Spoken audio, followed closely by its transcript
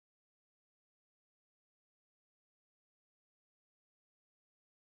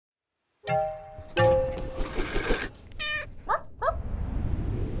Hey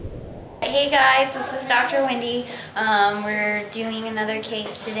guys, this is Dr. Wendy. We're doing another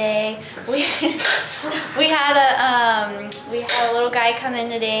case today. We had a little guy come in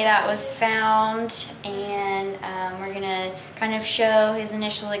today that was found, and we're gonna kind of show his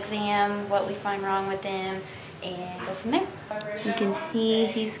initial exam, what we find wrong with him, and go from there. You can see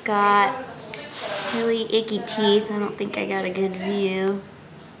he's got really icky teeth. I don't think I got a good view.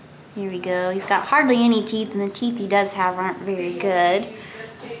 Here we go. He's got hardly any teeth, and the teeth he does have aren't very good.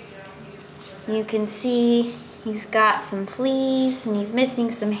 You can see he's got some fleas and he's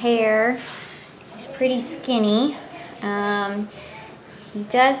missing some hair. He's pretty skinny. He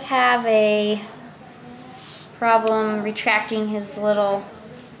does have a problem retracting his little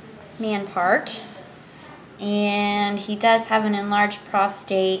man part. And he does have an enlarged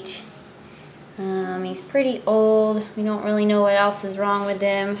prostate. He's pretty old. We don't really know what else is wrong with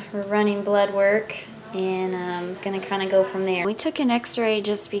him. We're running blood work, and I'm gonna kind of go from there. We took an x-ray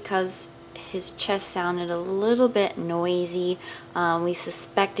just because his chest sounded a little bit noisy. We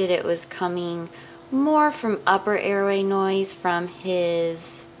suspected it was coming more from upper airway noise from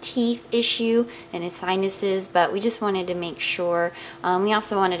his teeth issue and his sinuses, but we just wanted to make sure. We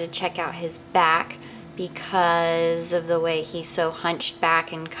also wanted to check out his back because of the way he's so hunched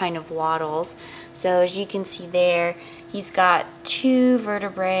back and kind of waddles. So as you can see there, he's got two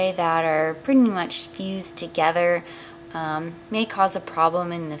vertebrae that are pretty much fused together. May cause a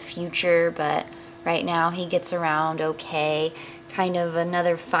problem in the future, but right now he gets around okay. Kind of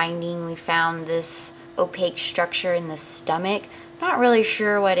another finding, we found this opaque structure in the stomach. Not really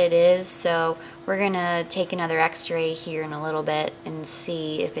sure what it is, so we're gonna take another x-ray here in a little bit and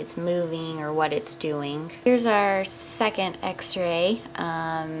see if it's moving or what it's doing. Here's our second x-ray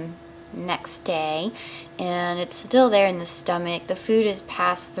next day, and it's still there in the stomach. The food has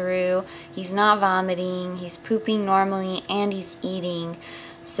passed through. He's not vomiting, he's pooping normally, and he's eating.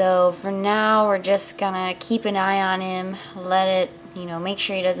 So for now, we're just gonna keep an eye on him, let it, make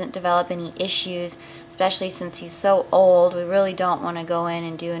sure he doesn't develop any issues, especially since he's so old. We really don't want to go in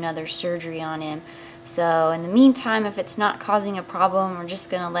and do another surgery on him. So in the meantime, if it's not causing a problem, we're just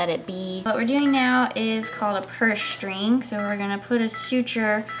gonna let it be. What we're doing now is called a purse string. So we're gonna put a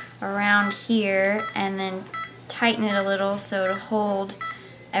suture around here and then tighten it a little so to hold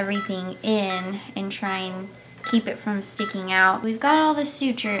everything in and try and keep it from sticking out. We've got all the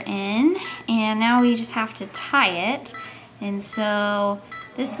suture in, and now we just have to tie it. And so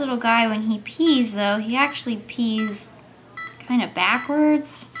this little guy, when he pees though, he actually pees kind of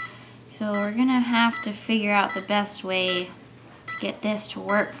backwards. So we're gonna have to figure out the best way to get this to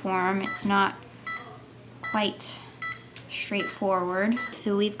work for him. It's not quite straightforward.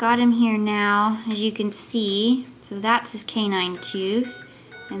 So we've got him here now, as you can see. So that's his canine tooth,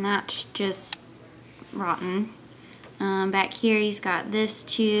 and that's just rotten. Back here he's got this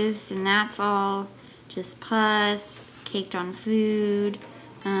tooth, and that's all just pus, caked on food.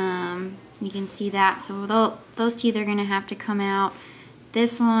 You can see that. So those teeth are gonna have to come out.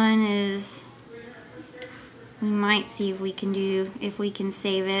 This one is, we might see if we can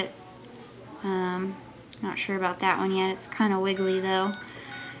save it. Not sure about that one yet. It's kind of wiggly though.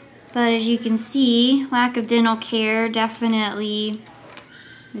 But as you can see, lack of dental care definitely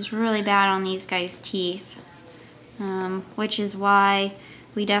is really bad on these guys' teeth. Which is why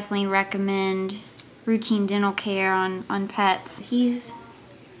we definitely recommend routine dental care on pets. He's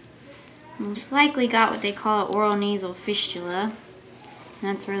most likely got what they call oral nasal fistula.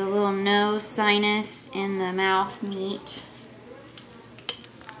 That's where the little nose, sinus, and the mouth meet.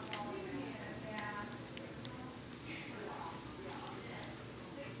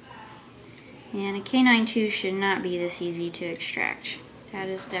 And a canine tooth should not be this easy to extract. That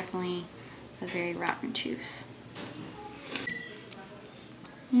is definitely a very rotten tooth.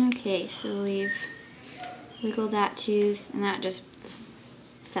 Okay, so we've wiggled that tooth, and that just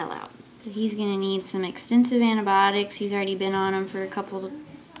fell out. So he's gonna need some extensive antibiotics. He's already been on them for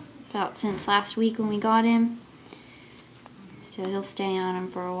about since last week when we got him. So he'll stay on them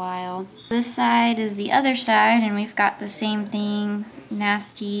for a while. This side is the other side, and we've got the same thing,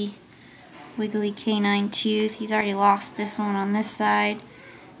 nasty, wiggly canine tooth. He's already lost this one on this side.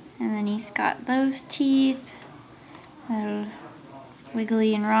 And then he's got those teeth that are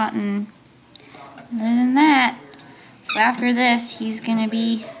wiggly and rotten. Other than that, so after this, he's gonna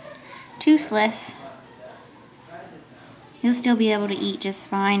be toothless. He'll still be able to eat just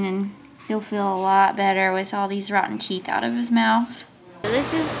fine, and he'll feel a lot better with all these rotten teeth out of his mouth. So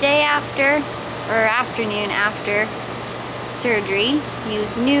this is day after, or afternoon after surgery. He was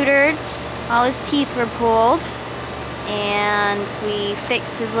neutered, all his teeth were pulled, and we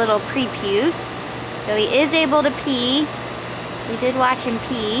fixed his little prepuse. So he is able to pee. We did watch him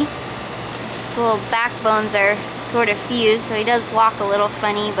pee. His little backbones are sort of fused, so he does walk a little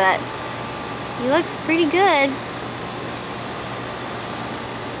funny, but he looks pretty good.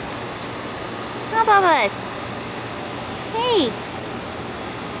 How about us? Hey!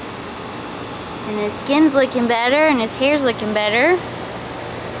 And his skin's looking better, and his hair's looking better.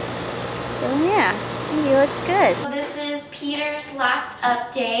 So yeah, I think he looks good. This is Peter's last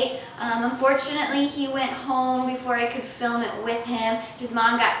update. Unfortunately, he went home before I could film it with him. His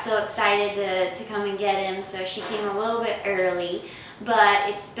mom got so excited to come and get him, so she came a little bit early. But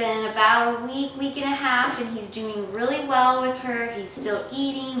it's been about a week and a half, and he's doing really well with her. He's still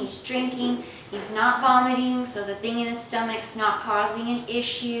eating, he's drinking, he's not vomiting, so the thing in his stomach's not causing an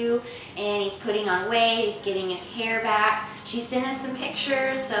issue, and he's putting on weight, he's getting his hair back. She sent us some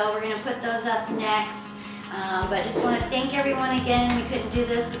pictures, so we're going to put those up next. But just want to thank everyone again. We couldn't do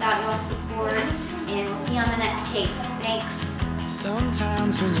this without y'all's support, and we'll see you on the next case. Thanks.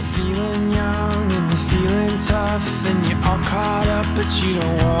 Sometimes when you're feeling young and you're feeling tough and you're all caught up, but you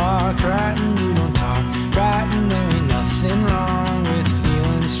don't walk right and you don't talk right, and there